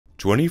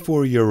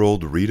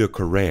24-year-old Rita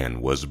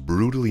Curran was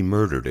brutally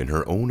murdered in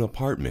her own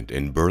apartment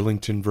in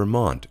Burlington,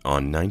 Vermont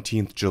on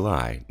 19th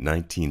July,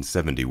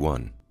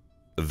 1971.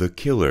 The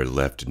killer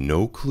left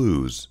no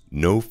clues,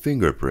 no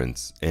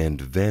fingerprints, and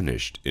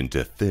vanished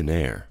into thin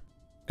air.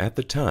 At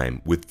the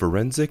time, with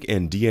forensic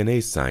and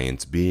DNA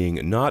science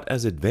being not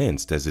as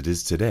advanced as it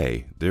is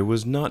today, there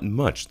was not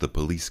much the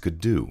police could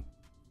do.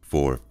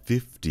 For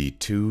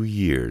 52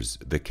 years,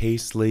 the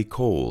case lay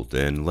cold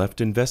and left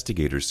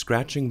investigators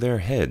scratching their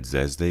heads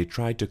as they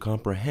tried to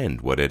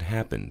comprehend what had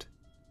happened.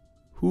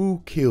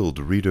 Who killed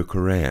Rita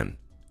Curran?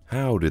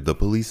 How did the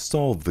police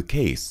solve the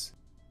case?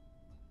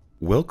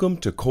 Welcome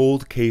to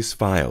Cold Case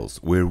Files,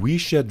 where we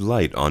shed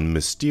light on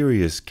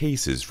mysterious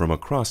cases from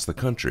across the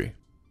country.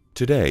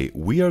 Today,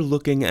 we are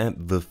looking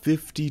at the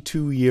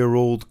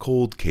 52-year-old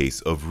cold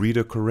case of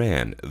Rita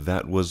Curran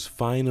that was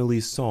finally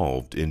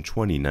solved in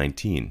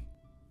 2019.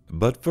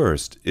 But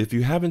first, if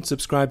you haven't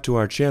subscribed to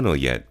our channel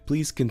yet,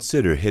 please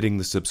consider hitting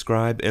the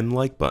subscribe and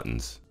like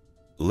buttons.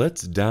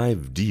 Let's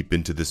dive deep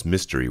into this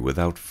mystery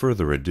without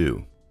further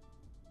ado.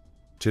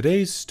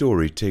 Today's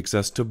story takes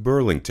us to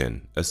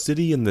Burlington, a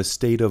city in the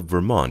state of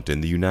Vermont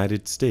in the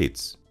United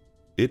States.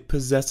 It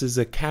possesses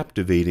a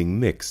captivating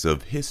mix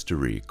of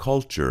history,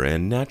 culture,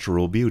 and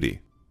natural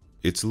beauty.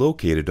 It's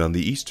located on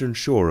the eastern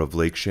shore of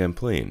Lake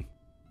Champlain.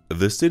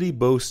 The city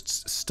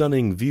boasts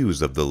stunning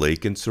views of the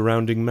lake and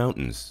surrounding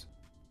mountains.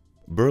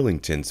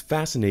 Burlington's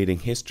fascinating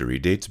history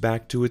dates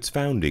back to its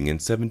founding in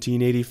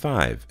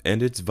 1785,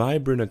 and its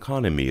vibrant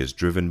economy is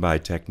driven by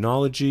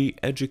technology,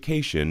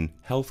 education,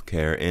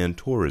 healthcare, and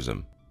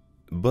tourism.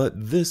 But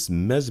this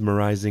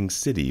mesmerizing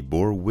city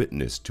bore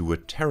witness to a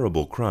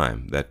terrible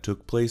crime that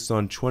took place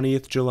on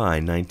 20th July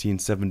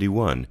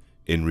 1971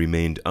 and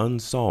remained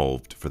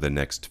unsolved for the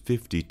next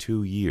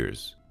 52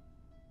 years.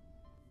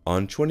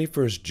 On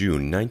 21st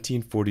June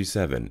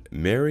 1947,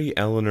 Mary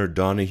Eleanor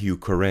Donahue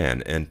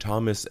Curran and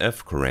Thomas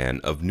F. Curran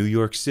of New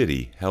York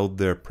City held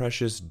their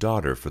precious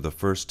daughter for the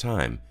first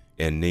time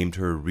and named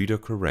her Rita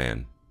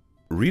Curran.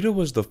 Rita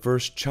was the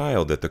first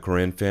child that the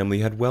Curran family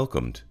had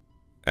welcomed.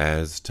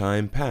 As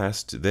time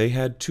passed, they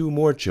had two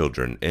more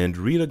children, and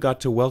Rita got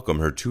to welcome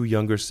her two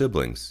younger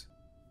siblings.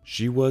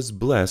 She was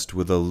blessed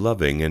with a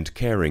loving and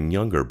caring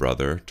younger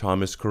brother,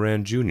 Thomas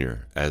Curran Jr.,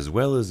 as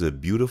well as a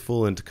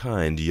beautiful and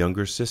kind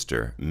younger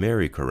sister,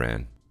 Mary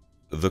Curran.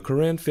 The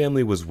Curran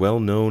family was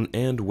well known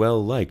and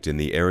well liked in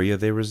the area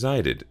they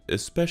resided,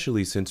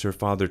 especially since her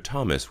father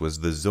Thomas was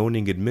the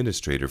zoning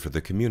administrator for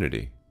the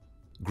community.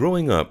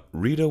 Growing up,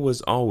 Rita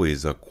was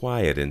always a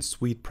quiet and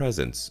sweet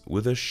presence,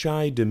 with a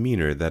shy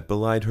demeanor that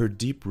belied her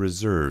deep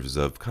reserves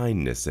of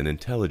kindness and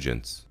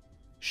intelligence.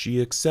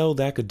 She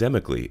excelled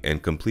academically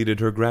and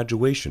completed her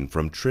graduation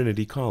from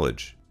Trinity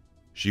College.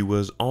 She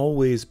was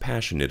always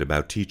passionate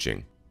about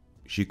teaching.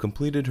 She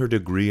completed her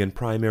degree in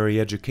primary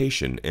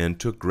education and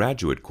took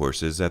graduate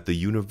courses at the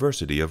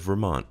University of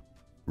Vermont.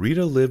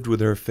 Rita lived with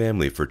her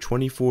family for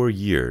 24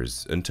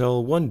 years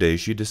until one day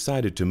she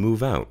decided to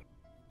move out.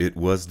 It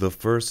was the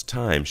first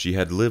time she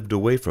had lived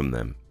away from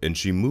them, and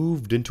she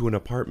moved into an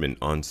apartment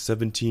on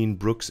 17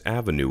 Brooks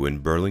Avenue in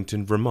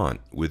Burlington, Vermont,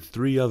 with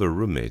 3 other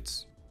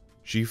roommates.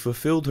 She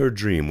fulfilled her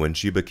dream when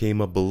she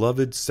became a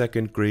beloved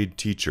second-grade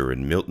teacher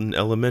in Milton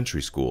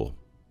Elementary School.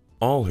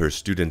 All her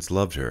students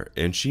loved her,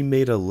 and she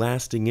made a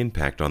lasting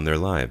impact on their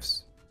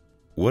lives.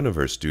 One of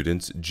her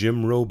students,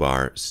 Jim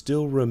Robar,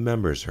 still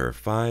remembers her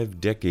 5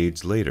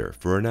 decades later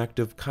for an act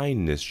of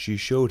kindness she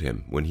showed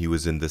him when he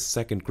was in the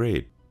 2nd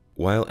grade.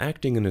 While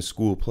acting in a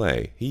school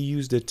play, he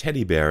used a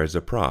teddy bear as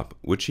a prop,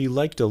 which he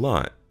liked a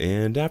lot,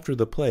 and after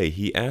the play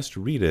he asked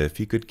Rita if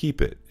he could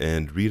keep it,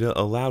 and Rita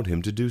allowed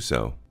him to do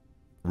so.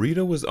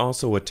 Rita was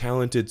also a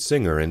talented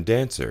singer and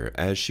dancer,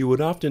 as she would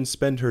often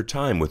spend her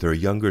time with her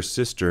younger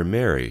sister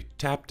Mary,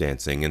 tap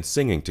dancing and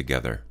singing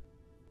together.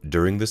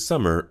 During the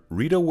summer,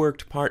 Rita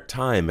worked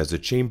part-time as a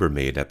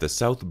chambermaid at the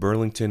South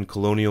Burlington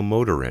Colonial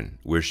Motor Inn,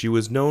 where she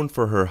was known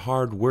for her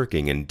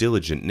hard-working and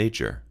diligent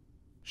nature.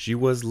 She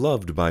was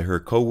loved by her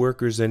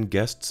co-workers and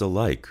guests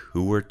alike,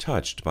 who were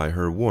touched by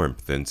her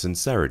warmth and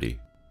sincerity.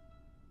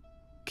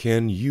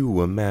 Can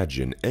you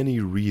imagine any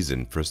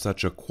reason for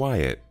such a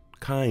quiet,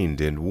 kind,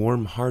 and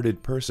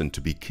warm-hearted person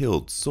to be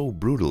killed so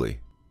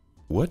brutally?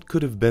 What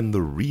could have been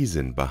the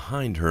reason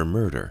behind her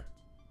murder?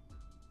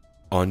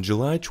 On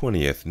July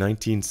 20th,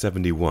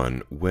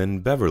 1971,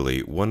 when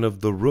Beverly, one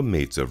of the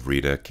roommates of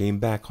Rita, came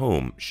back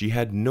home, she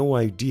had no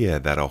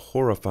idea that a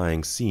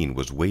horrifying scene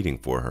was waiting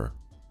for her.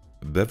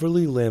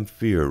 Beverly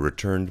Lamphere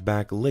returned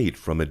back late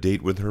from a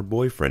date with her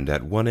boyfriend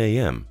at 1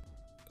 a.m.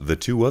 The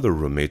 2 other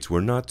roommates were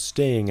not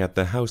staying at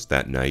the house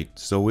that night,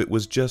 so it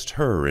was just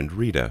her and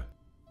Rita.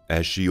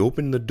 As she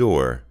opened the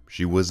door,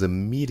 she was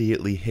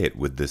immediately hit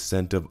with the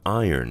scent of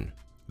iron,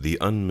 the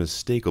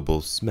unmistakable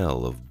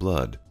smell of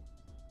blood.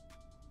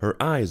 Her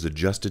eyes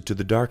adjusted to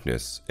the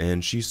darkness,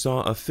 and she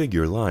saw a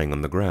figure lying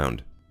on the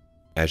ground.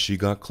 As she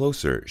got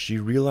closer, she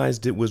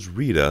realized it was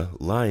Rita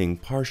lying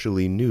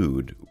partially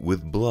nude,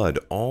 with blood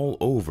all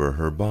over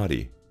her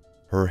body.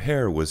 Her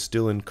hair was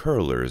still in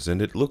curlers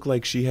and it looked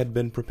like she had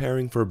been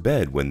preparing for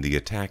bed when the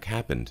attack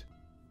happened.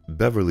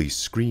 Beverly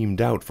screamed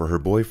out for her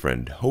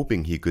boyfriend,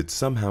 hoping he could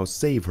somehow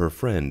save her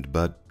friend,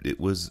 but it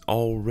was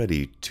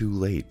already too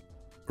late.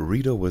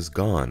 Rita was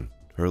gone,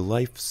 her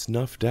life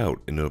snuffed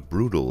out in a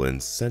brutal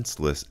and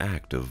senseless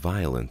act of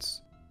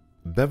violence.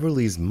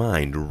 Beverly's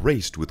mind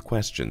raced with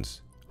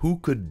questions. Who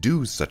could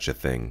do such a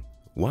thing?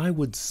 Why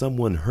would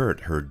someone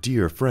hurt her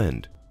dear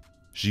friend?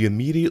 She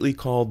immediately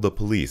called the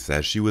police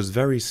as she was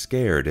very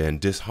scared and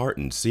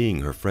disheartened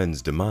seeing her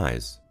friend's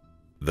demise.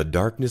 The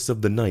darkness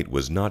of the night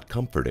was not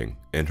comforting,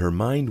 and her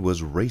mind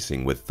was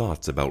racing with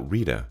thoughts about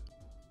Rita.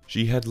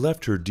 She had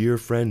left her dear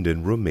friend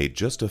and roommate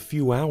just a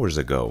few hours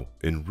ago,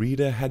 and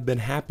Rita had been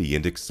happy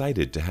and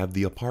excited to have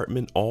the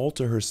apartment all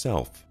to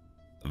herself.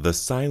 The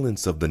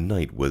silence of the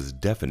night was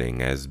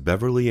deafening as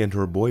Beverly and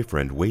her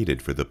boyfriend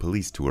waited for the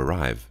police to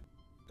arrive.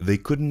 They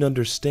couldn't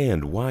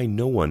understand why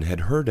no one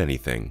had heard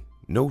anything.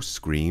 No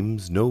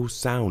screams, no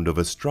sound of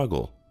a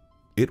struggle.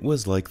 It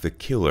was like the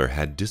killer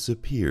had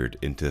disappeared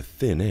into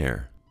thin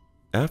air.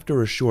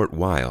 After a short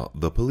while,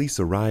 the police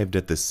arrived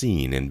at the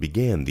scene and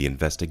began the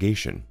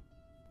investigation.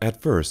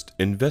 At first,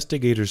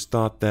 investigators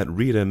thought that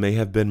Rita may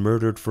have been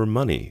murdered for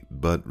money,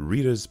 but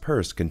Rita's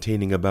purse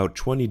containing about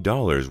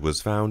 $20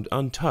 was found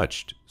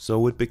untouched,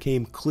 so it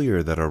became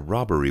clear that a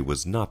robbery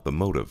was not the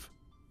motive.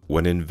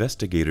 When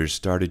investigators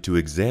started to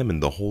examine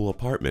the whole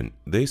apartment,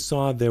 they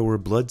saw there were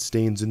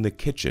bloodstains in the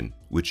kitchen,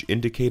 which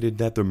indicated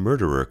that the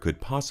murderer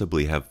could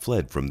possibly have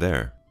fled from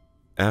there.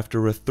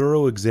 After a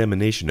thorough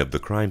examination of the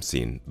crime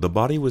scene, the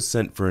body was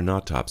sent for an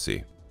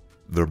autopsy.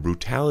 The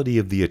brutality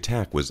of the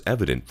attack was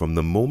evident from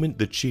the moment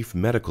the chief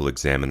medical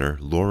examiner,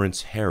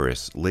 Lawrence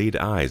Harris, laid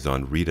eyes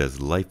on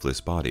Rita's lifeless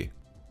body.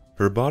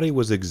 Her body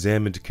was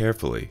examined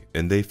carefully,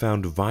 and they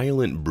found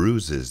violent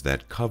bruises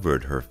that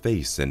covered her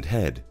face and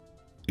head.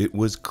 It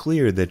was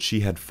clear that she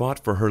had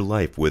fought for her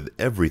life with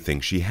everything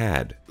she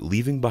had,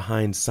 leaving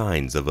behind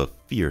signs of a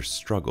fierce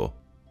struggle.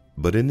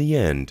 But in the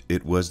end,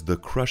 it was the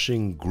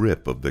crushing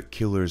grip of the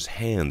killer's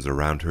hands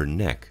around her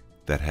neck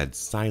that had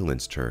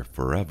silenced her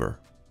forever.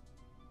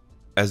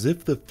 As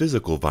if the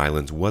physical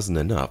violence wasn't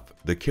enough,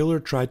 the killer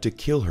tried to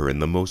kill her in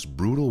the most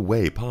brutal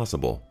way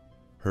possible.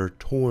 Her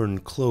torn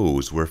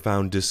clothes were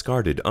found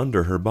discarded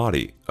under her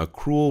body, a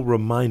cruel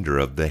reminder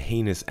of the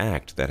heinous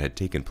act that had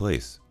taken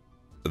place.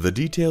 The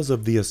details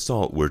of the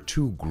assault were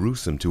too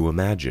gruesome to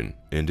imagine,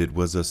 and it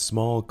was a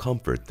small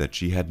comfort that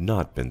she had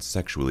not been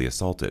sexually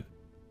assaulted.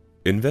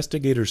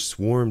 Investigators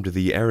swarmed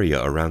the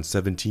area around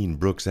 17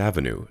 Brooks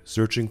Avenue,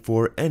 searching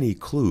for any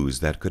clues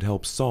that could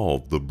help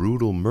solve the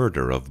brutal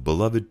murder of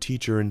beloved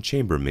teacher and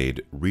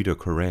chambermaid Rita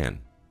Curran.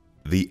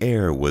 The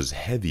air was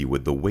heavy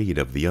with the weight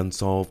of the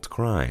unsolved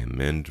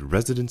crime, and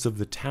residents of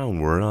the town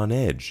were on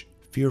edge,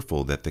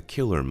 fearful that the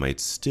killer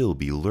might still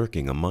be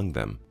lurking among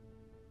them.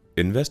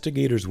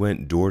 Investigators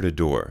went door to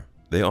door.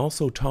 They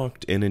also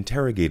talked and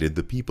interrogated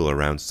the people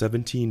around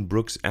 17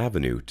 Brooks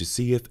Avenue to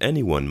see if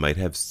anyone might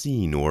have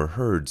seen or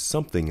heard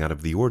something out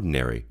of the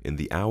ordinary in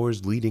the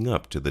hours leading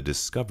up to the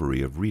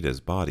discovery of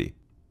Rita's body.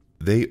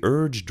 They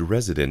urged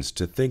residents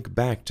to think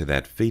back to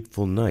that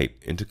fateful night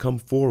and to come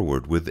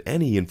forward with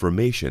any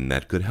information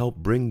that could help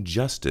bring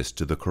justice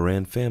to the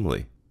Curran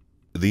family.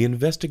 The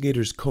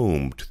investigators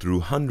combed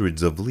through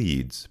hundreds of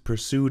leads,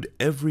 pursued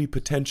every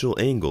potential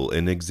angle,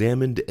 and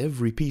examined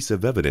every piece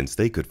of evidence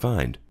they could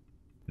find.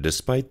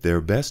 Despite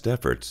their best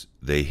efforts,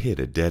 they hit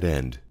a dead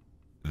end.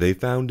 They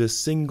found a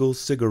single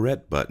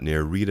cigarette butt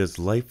near Rita's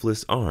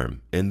lifeless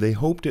arm, and they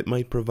hoped it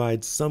might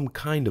provide some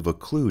kind of a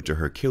clue to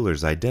her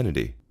killer's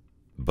identity.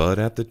 But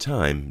at the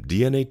time,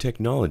 DNA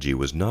technology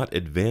was not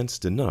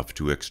advanced enough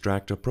to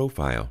extract a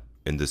profile,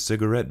 and the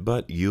cigarette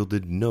butt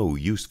yielded no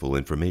useful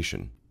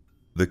information.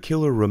 The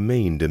killer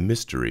remained a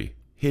mystery,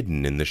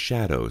 hidden in the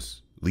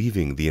shadows,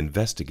 leaving the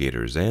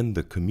investigators and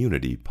the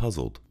community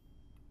puzzled.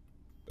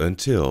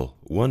 Until,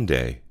 one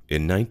day,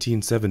 in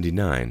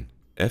 1979,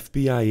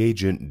 FBI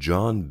agent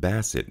John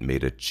Bassett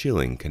made a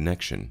chilling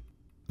connection.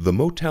 The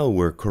motel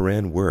where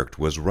Curran worked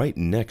was right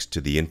next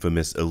to the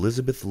infamous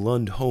Elizabeth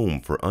Lund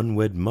Home for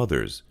Unwed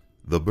Mothers,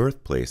 the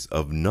birthplace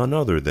of none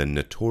other than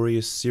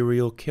notorious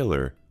serial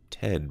killer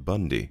Ted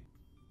Bundy.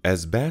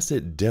 As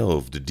Bassett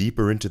delved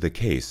deeper into the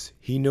case,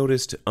 he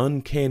noticed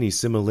uncanny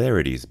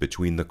similarities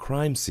between the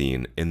crime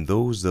scene and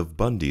those of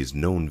Bundy's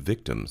known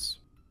victims.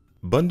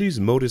 Bundy's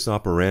modus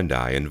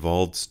operandi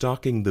involved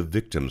stalking the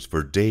victims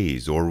for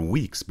days or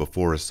weeks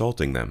before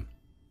assaulting them.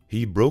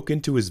 He broke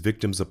into his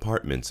victims'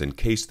 apartments and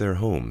cased their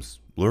homes,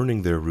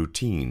 learning their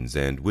routines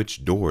and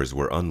which doors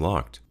were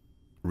unlocked.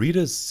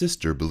 Rita's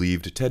sister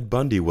believed Ted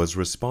Bundy was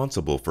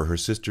responsible for her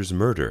sister's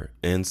murder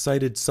and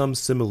cited some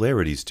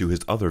similarities to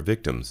his other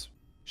victims.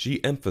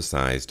 She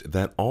emphasized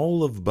that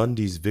all of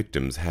Bundy's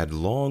victims had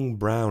long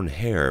brown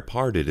hair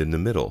parted in the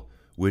middle,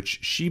 which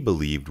she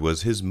believed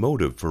was his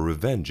motive for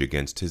revenge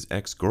against his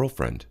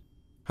ex-girlfriend.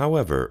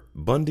 However,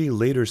 Bundy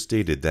later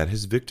stated that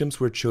his victims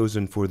were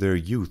chosen for their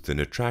youth and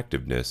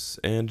attractiveness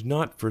and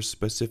not for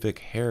specific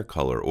hair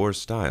color or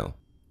style.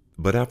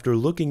 But after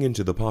looking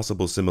into the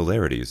possible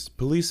similarities,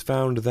 police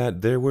found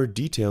that there were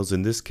details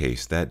in this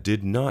case that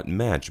did not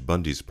match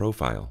Bundy's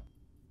profile.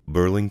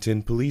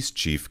 Burlington Police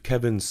Chief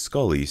Kevin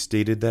Scully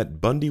stated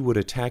that Bundy would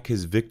attack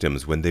his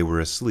victims when they were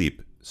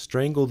asleep,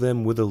 strangle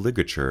them with a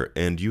ligature,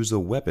 and use a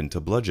weapon to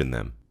bludgeon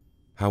them.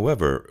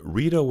 However,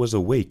 Rita was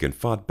awake and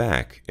fought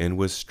back and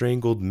was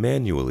strangled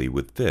manually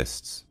with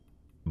fists.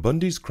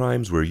 Bundy's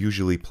crimes were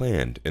usually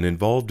planned and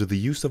involved the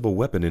use of a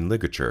weapon and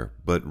ligature,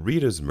 but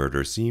Rita's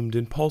murder seemed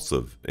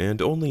impulsive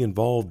and only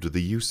involved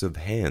the use of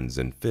hands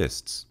and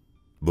fists.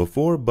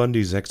 Before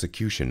Bundy's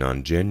execution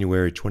on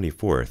January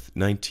 24,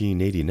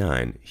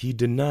 1989, he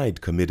denied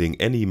committing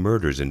any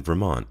murders in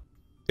Vermont,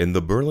 and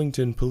the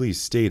Burlington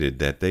police stated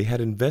that they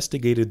had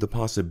investigated the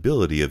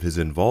possibility of his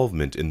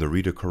involvement in the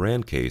Rita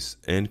Curran case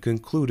and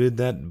concluded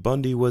that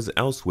Bundy was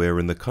elsewhere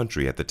in the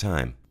country at the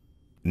time.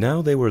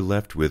 Now they were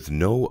left with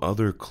no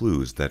other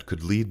clues that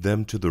could lead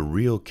them to the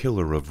real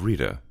killer of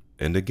Rita,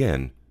 and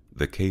again,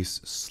 the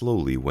case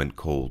slowly went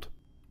cold.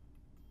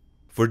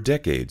 For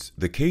decades,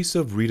 the case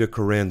of Rita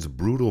Curran's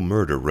brutal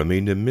murder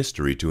remained a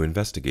mystery to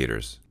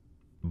investigators.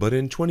 But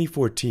in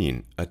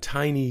 2014, a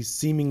tiny,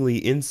 seemingly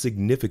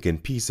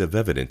insignificant piece of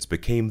evidence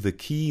became the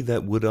key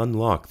that would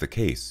unlock the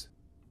case.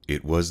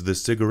 It was the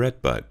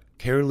cigarette butt,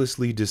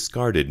 carelessly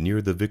discarded near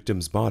the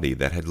victim's body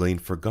that had lain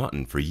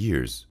forgotten for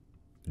years.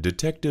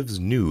 Detectives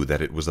knew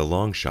that it was a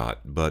long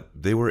shot, but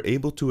they were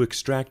able to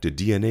extract a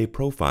DNA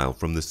profile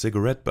from the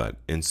cigarette butt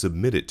and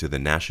submit it to the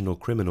National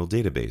Criminal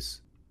Database.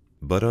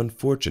 But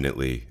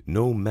unfortunately,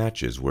 no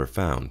matches were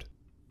found.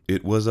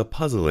 It was a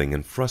puzzling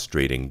and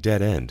frustrating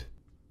dead end.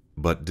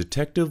 But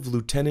Detective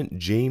Lieutenant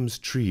James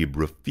Trebe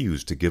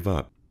refused to give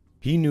up.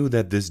 He knew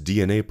that this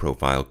DNA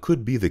profile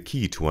could be the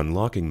key to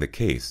unlocking the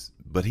case,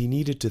 but he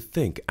needed to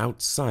think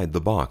outside the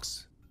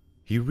box.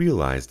 He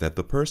realized that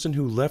the person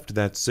who left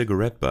that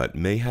cigarette butt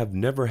may have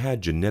never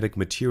had genetic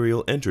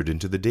material entered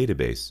into the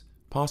database,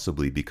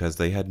 possibly because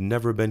they had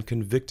never been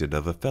convicted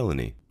of a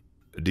felony.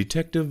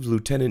 Detective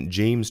Lieutenant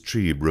James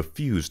Trebe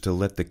refused to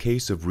let the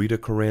case of Rita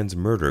Curran's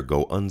murder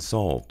go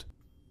unsolved.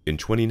 In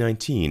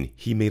 2019,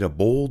 he made a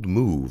bold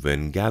move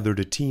and gathered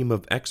a team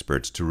of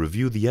experts to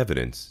review the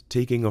evidence,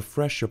 taking a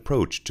fresh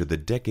approach to the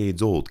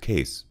decades-old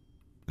case.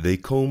 They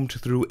combed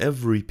through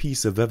every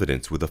piece of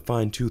evidence with a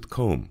fine-tooth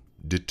comb,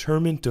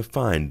 determined to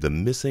find the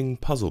missing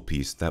puzzle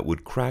piece that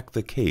would crack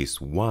the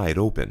case wide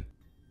open.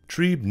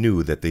 Trebe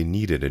knew that they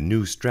needed a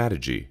new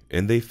strategy,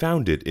 and they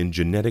found it in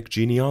genetic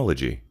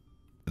genealogy.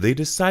 They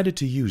decided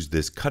to use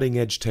this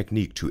cutting-edge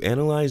technique to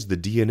analyze the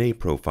DNA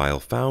profile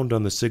found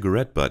on the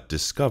cigarette butt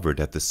discovered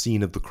at the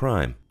scene of the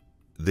crime.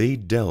 They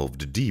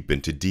delved deep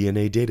into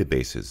DNA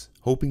databases,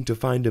 hoping to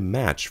find a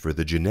match for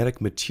the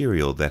genetic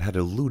material that had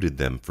eluded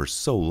them for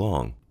so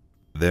long.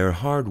 Their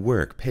hard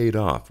work paid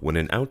off when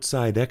an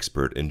outside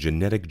expert in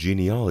genetic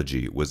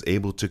genealogy was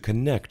able to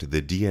connect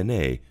the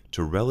DNA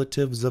to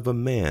relatives of a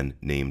man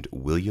named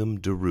William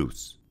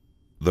DeRoos.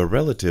 The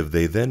relative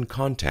they then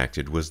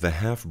contacted was the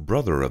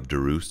half-brother of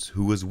DeRoos,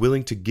 who was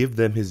willing to give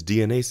them his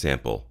DNA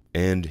sample,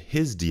 and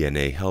his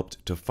DNA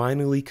helped to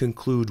finally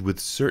conclude with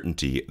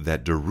certainty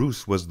that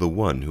DeRoos was the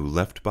one who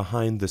left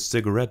behind the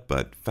cigarette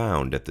butt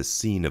found at the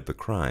scene of the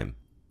crime.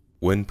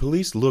 When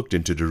police looked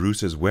into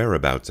DeRoos's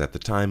whereabouts at the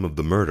time of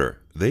the murder,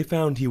 they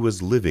found he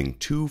was living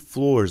 2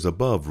 floors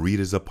above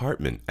Rita's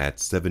apartment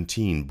at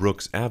 17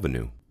 Brooks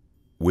Avenue.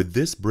 With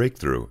this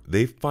breakthrough,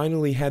 they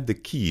finally had the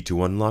key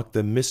to unlock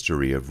the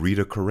mystery of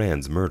Rita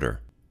Curran's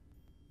murder.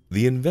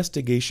 The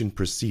investigation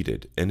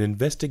proceeded, and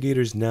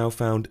investigators now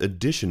found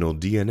additional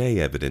DNA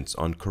evidence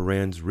on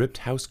Curran's ripped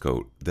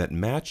housecoat that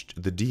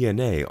matched the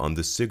DNA on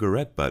the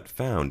cigarette butt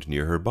found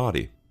near her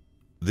body.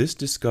 This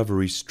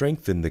discovery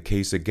strengthened the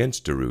case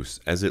against DeRoos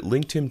as it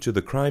linked him to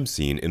the crime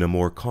scene in a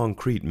more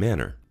concrete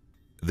manner.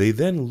 They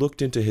then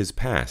looked into his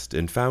past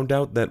and found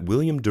out that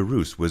William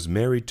DeRoos was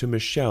married to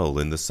Michelle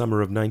in the summer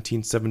of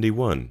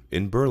 1971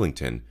 in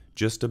Burlington,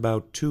 just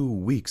about 2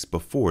 weeks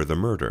before the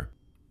murder.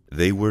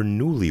 They were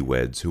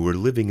newlyweds who were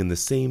living in the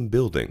same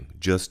building,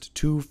 just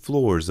 2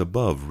 floors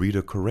above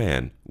Rita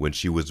Curran, when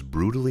she was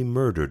brutally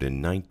murdered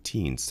in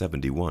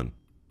 1971.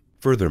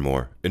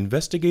 Furthermore,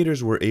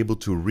 investigators were able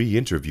to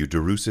re-interview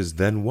DeRoos's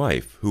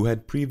then-wife, who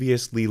had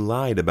previously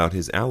lied about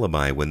his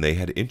alibi when they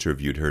had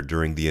interviewed her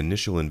during the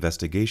initial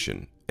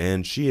investigation,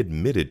 and she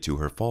admitted to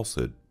her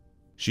falsehood.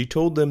 She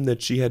told them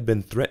that she had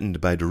been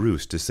threatened by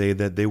DeRoos to say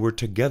that they were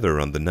together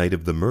on the night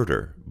of the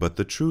murder, but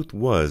the truth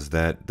was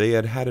that they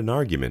had had an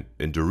argument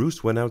and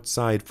DeRoos went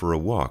outside for a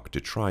walk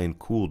to try and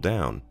cool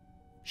down.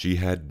 She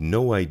had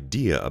no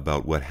idea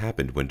about what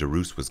happened when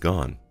DeRoos was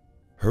gone.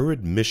 Her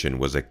admission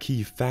was a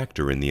key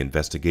factor in the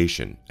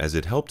investigation, as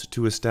it helped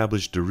to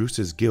establish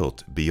DeRoos's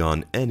guilt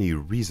beyond any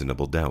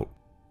reasonable doubt.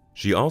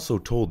 She also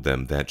told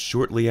them that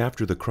shortly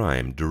after the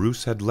crime,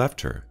 DeRoos had left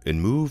her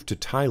and moved to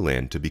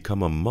Thailand to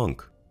become a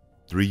monk.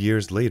 3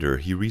 years later,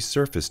 he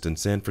resurfaced in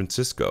San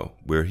Francisco,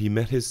 where he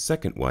met his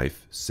second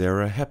wife,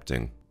 Sarah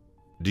Hepting.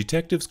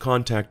 Detectives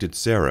contacted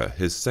Sarah,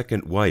 his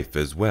second wife,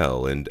 as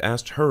well, and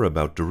asked her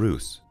about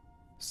DeRoos.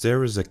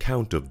 Sarah's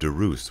account of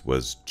DeRoos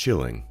was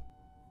chilling.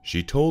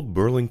 She told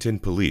Burlington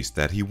police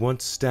that he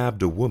once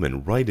stabbed a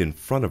woman right in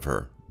front of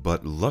her,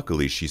 but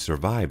luckily she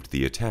survived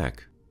the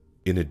attack.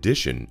 In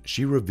addition,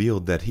 she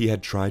revealed that he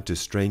had tried to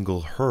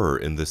strangle her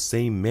in the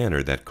same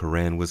manner that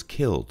Curran was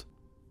killed.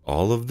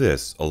 All of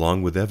this,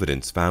 along with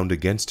evidence found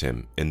against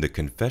him and the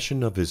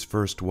confession of his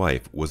first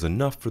wife, was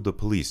enough for the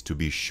police to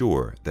be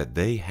sure that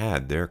they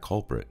had their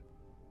culprit.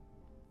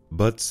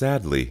 But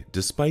sadly,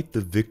 despite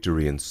the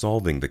victory in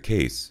solving the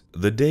case,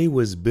 the day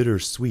was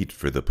bittersweet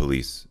for the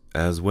police,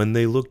 as when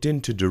they looked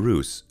into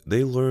DeRoos,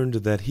 they learned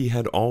that he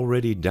had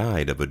already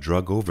died of a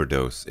drug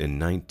overdose in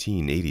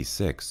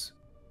 1986.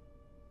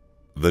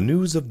 The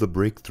news of the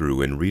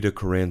breakthrough in Rita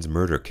Curran's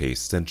murder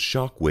case sent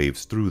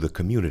shockwaves through the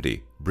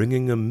community,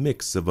 bringing a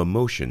mix of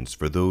emotions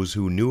for those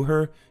who knew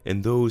her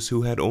and those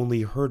who had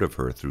only heard of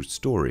her through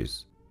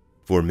stories.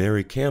 For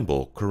Mary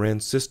Campbell,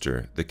 Curran's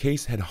sister, the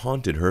case had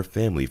haunted her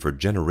family for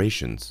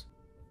generations.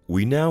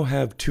 "We now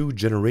have 2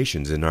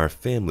 generations in our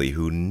family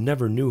who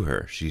never knew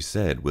her," she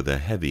said with a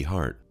heavy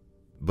heart.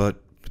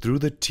 But through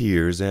the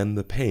tears and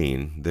the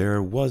pain,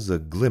 there was a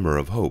glimmer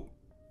of hope.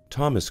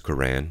 Thomas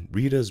Curran,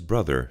 Rita's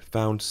brother,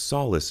 found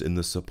solace in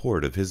the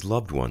support of his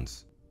loved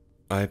ones.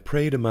 "I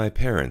pray to my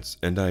parents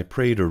and I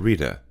pray to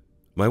Rita.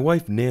 My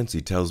wife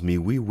Nancy tells me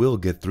we will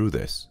get through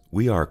this.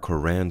 We are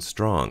Curran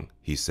strong,"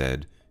 he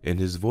said, and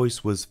his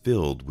voice was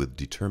filled with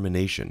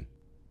determination.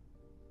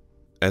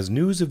 As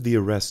news of the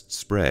arrest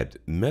spread,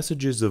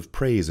 messages of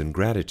praise and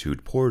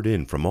gratitude poured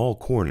in from all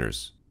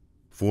corners.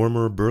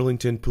 Former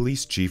Burlington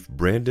Police Chief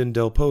Brandon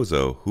Del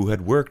Pozo, who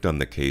had worked on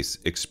the case,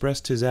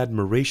 expressed his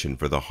admiration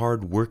for the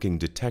hard-working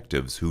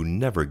detectives who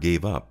never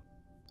gave up.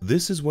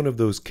 "This is one of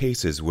those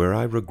cases where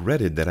I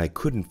regretted that I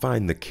couldn't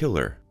find the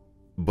killer.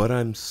 But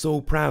I'm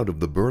so proud of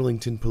the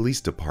Burlington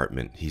Police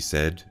Department," he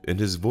said, and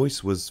his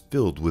voice was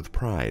filled with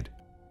pride.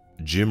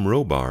 Jim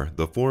Robar,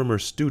 the former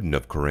student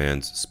of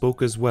Curran's,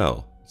 spoke as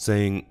well,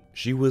 saying,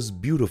 "She was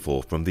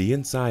beautiful from the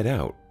inside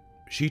out.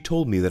 She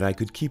told me that I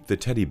could keep the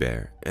teddy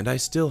bear, and I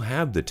still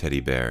have the teddy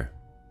bear.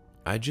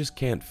 I just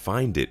can't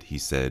find it," he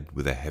said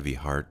with a heavy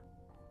heart.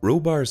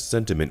 Robar's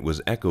sentiment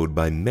was echoed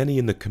by many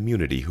in the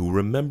community who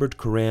remembered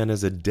Curran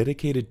as a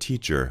dedicated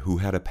teacher who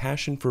had a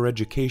passion for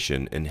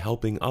education and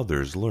helping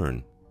others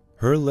learn.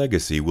 Her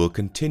legacy will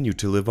continue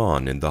to live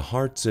on in the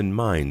hearts and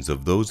minds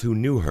of those who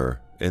knew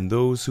her and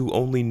those who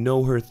only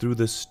know her through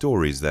the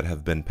stories that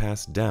have been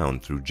passed down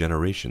through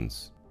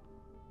generations.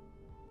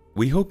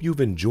 We hope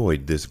you've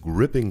enjoyed this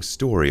gripping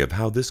story of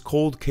how this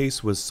cold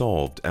case was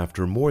solved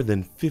after more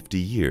than 50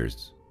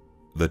 years.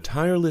 The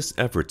tireless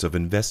efforts of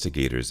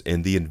investigators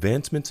and the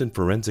advancements in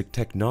forensic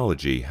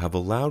technology have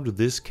allowed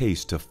this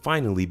case to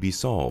finally be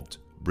solved,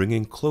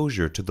 bringing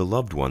closure to the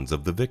loved ones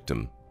of the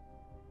victim.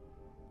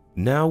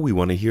 Now we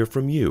want to hear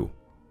from you.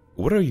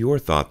 What are your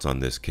thoughts on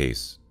this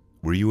case?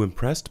 Were you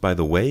impressed by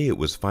the way it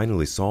was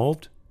finally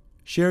solved?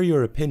 Share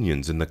your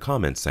opinions in the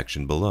comments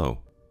section below.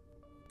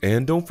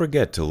 And don't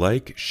forget to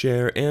like,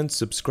 share, and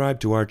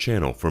subscribe to our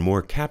channel for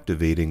more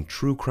captivating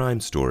true crime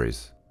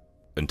stories.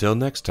 Until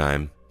next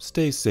time,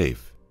 stay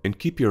safe and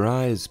keep your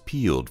eyes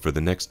peeled for the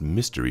next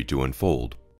mystery to unfold.